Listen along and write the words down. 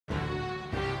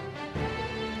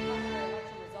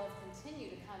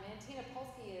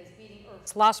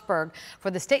Slosberg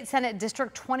for the State Senate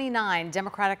District 29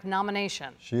 Democratic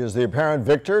nomination. She is the apparent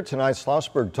victor. Tonight,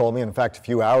 Slosberg told me, in fact, a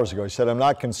few hours ago, he said, "I'm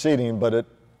not conceding," but it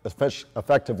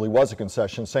effectively was a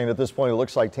concession, saying at this point it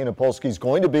looks like Tina Polsky is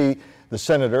going to be the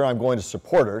senator. I'm going to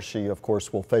support her. She, of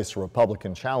course, will face a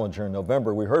Republican challenger in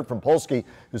November. We heard from Polsky,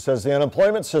 who says the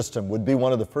unemployment system would be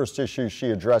one of the first issues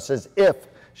she addresses if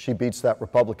she beats that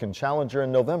Republican challenger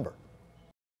in November.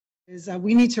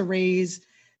 We need to raise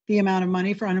the amount of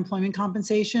money for unemployment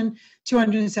compensation.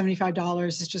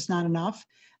 $275 is just not enough.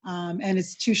 And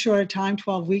it's too short a time,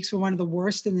 12 weeks. We're one of the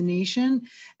worst in the nation.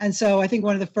 And so I think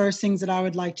one of the first things that I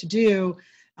would like to do,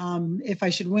 if I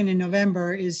should win in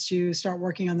November, is to start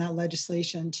working on that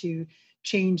legislation to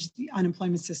change the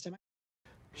unemployment system.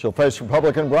 She'll face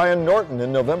Republican Brian Norton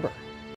in November.